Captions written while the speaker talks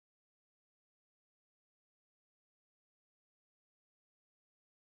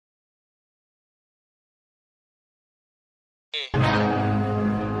White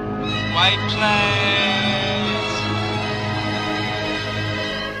Plains,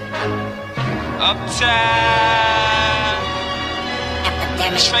 Uptown,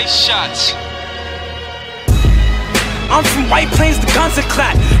 straight shots. I'm from White Plains, the guns are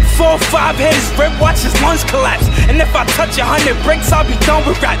clapped. 4 or 5 hitters, rip, watch his lungs collapse. And if I touch 100 bricks, I'll be done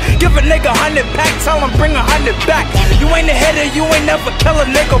with rap. Give a nigga 100 pack, tell him bring 100 back. You ain't a hitter, you ain't never kill a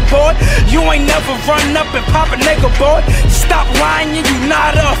nigga, boy. You ain't never run up and pop a nigga, boy. Stop lying, you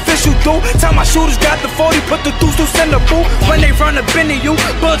not an official dude. Tell my shooters got the 40, put the deuce in the boot. When they run up into you,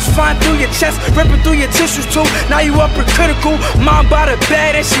 bullets flying through your chest, ripping through your tissues too. Now you up and critical. Mom by the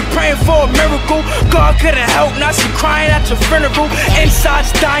bed and she praying for a miracle. God couldn't help, now she crying at your funeral. Inside's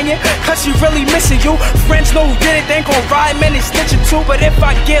dying, cause she really missing you. Friends know who did it, they gon' ride, man, they snitching too. But if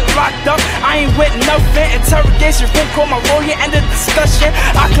I get locked up, I ain't with nothing. Interrogation room, call my lawyer, end the discussion.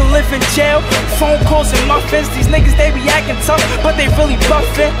 I could live in jail, phone calls and muffins. These niggas, they be acting tough, but they really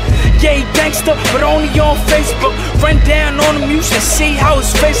buffin'. Yeah, he gangster, but only on Facebook. Run down on him, you should see how his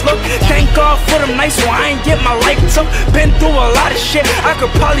face look. Thank God for them nights so I ain't get my life took. Been through a lot of shit, I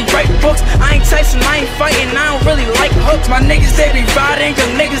could probably write books. I ain't Tyson, I ain't fighting, I don't really like hooks. My niggas, they be riding,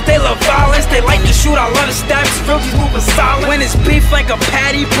 young niggas, they love violence. They like to shoot, I love to stab, real G's moving solid. When it's beef like a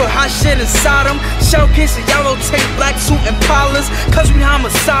patty, put hot shit inside them. Shell case of yellow tape, black suit and collars, cause we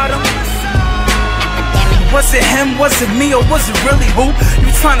homicide them. Was it him, was it me, or was it really who? You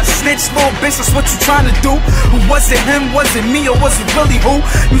tryna snitch, little bitch, that's what you tryna do. Was it him, was it me, or was it really who?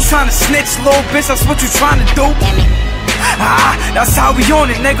 You tryna snitch, little bitch, that's what you tryna do. Ah, that's how we on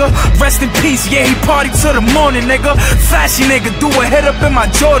it, nigga. Rest in peace, yeah, he party till the morning, nigga. Flashy nigga, do a hit up in my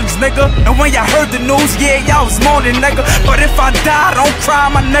Jordans, nigga. And when y'all heard the news, yeah, y'all was mourning, nigga. But if I die, don't cry,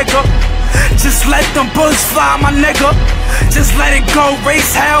 my nigga. Just let them bullets fly, my nigga. Just let it go,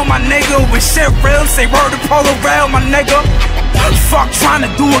 raise hell, my nigga. When shit real, say word to Polo Rell, my nigga. Fuck trying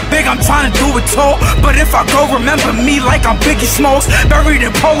to do it big, I'm trying to do it tall. But if I go, remember me like I'm Biggie Smalls. Buried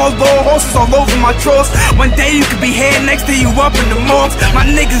in Polo Rell, horses all over my drawers. One day you could be here, next day you up in the morgues. My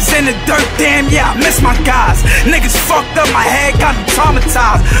niggas in the dirt, damn, yeah, I miss my guys. Niggas fucked up, my head got me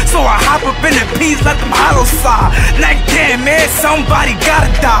traumatized. So I hop up in the peas, let them hollows fly. Like damn, man, somebody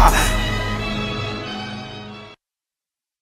gotta die.